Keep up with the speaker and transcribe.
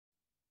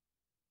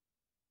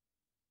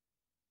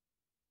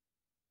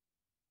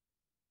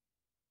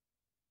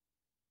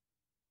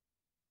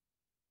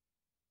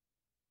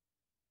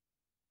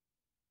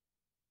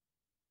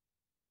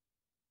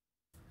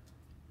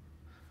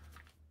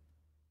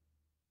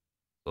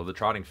So the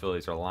trotting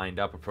fillies are lined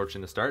up approaching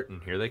the start,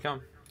 and here they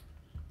come.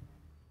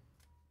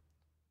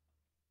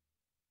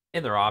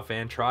 And they're off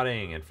and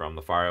trotting, and from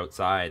the far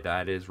outside,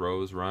 that is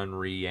Rose Run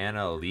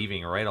Rihanna.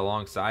 Leaving right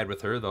alongside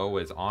with her, though,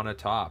 is On a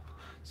Top.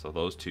 So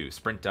those two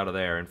sprint out of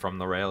there, and from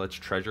the rail, it's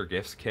Treasure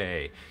Gifts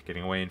K.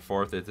 Getting away in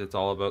fourth, it's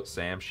All About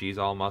Sam. She's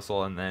all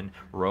muscle, and then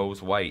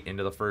Rose White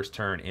into the first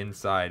turn.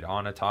 Inside,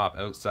 On a Top.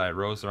 Outside,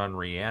 Rose Run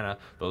Rihanna.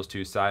 Those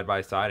two side by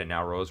side, and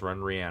now Rose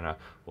Run Rihanna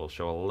will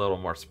show a little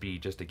more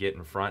speed just to get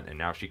in front, and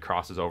now she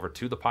crosses over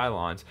to the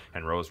pylons,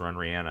 and Rose Run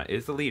Rihanna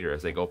is the leader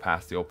as they go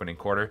past the opening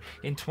quarter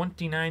in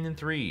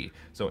 29-3.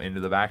 So into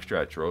the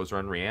backstretch, Rose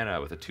Run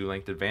Rihanna with a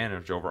 2-length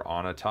advantage over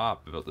On a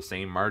Top, about the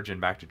same margin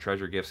back to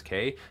Treasure Gifts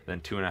K, then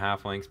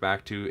 2.5 lengths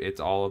back to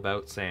It's All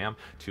About Sam,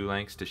 2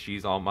 lengths to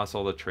She's All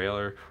Muscle. The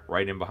trailer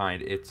right in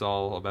behind It's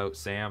All About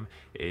Sam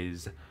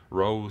is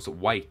Rose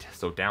White.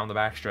 So down the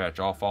backstretch,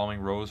 all following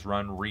Rose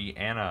Run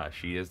Rihanna.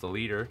 She is the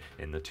leader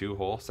in the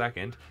 2-hole.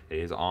 Second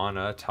is On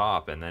a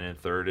Top, and then in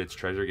third it's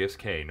Treasure Gifts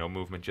K. No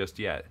movement just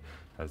yet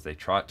as they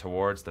trot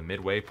towards the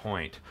midway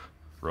point.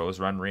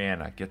 Rose Run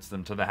Rihanna gets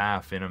them to the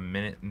half in 1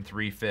 minute and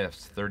 3/5,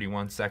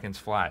 31 seconds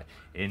flat.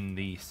 In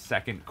the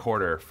second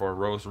quarter for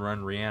Rose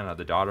Run Rihanna,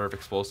 the daughter of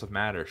Explosive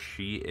Matter,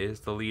 she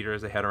is the leader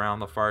as they head around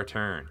the far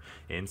turn.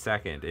 In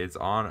second, it's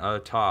On a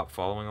Top.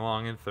 Following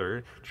along in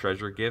third,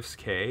 Treasure Gifts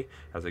K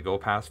as they go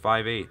past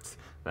 5/8.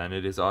 Then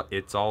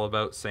It's All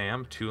About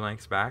Sam, 2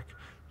 lengths back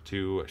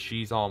to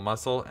She's All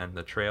Muscle and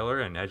the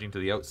trailer, and edging to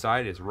the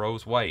outside is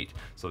Rose White.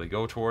 So they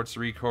go towards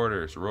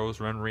 3/4. Rose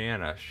Run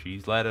Rihanna,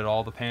 she's led at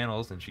all the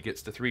panels, and she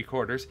gets to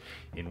 3/4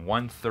 in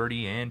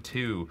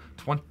 1:30-2,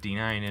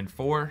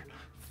 29-4.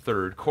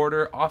 Third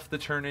quarter, off the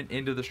turn and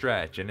into the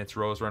stretch, and it's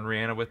Rose Run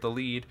Rihanna with the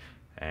lead,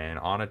 and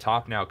On a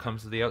Top now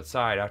comes to the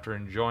outside after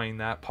enjoying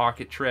that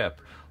pocket trip.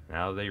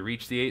 Now they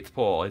reach the 8th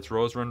pole. It's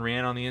Rose Run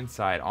Rihanna on the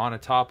inside, On a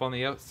Top on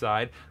the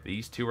outside.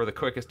 These two are the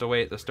quickest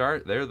away at the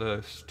start. They're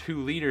the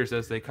two leaders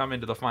as they come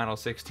into the final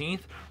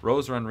 16th.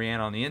 Rose Run Rihanna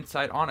on the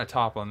inside, On a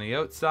Top on the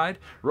outside.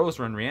 Rose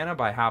Run Rihanna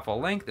by half a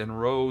length, and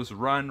Rose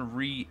Run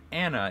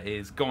Rihanna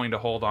is going to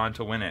hold on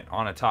to win it.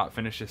 On a Top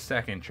finishes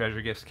second.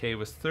 Treasure Gifts K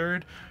was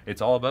third.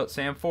 It's All About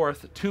Sam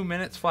fourth. 2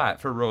 minutes flat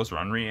for Rose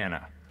Run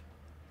Rihanna.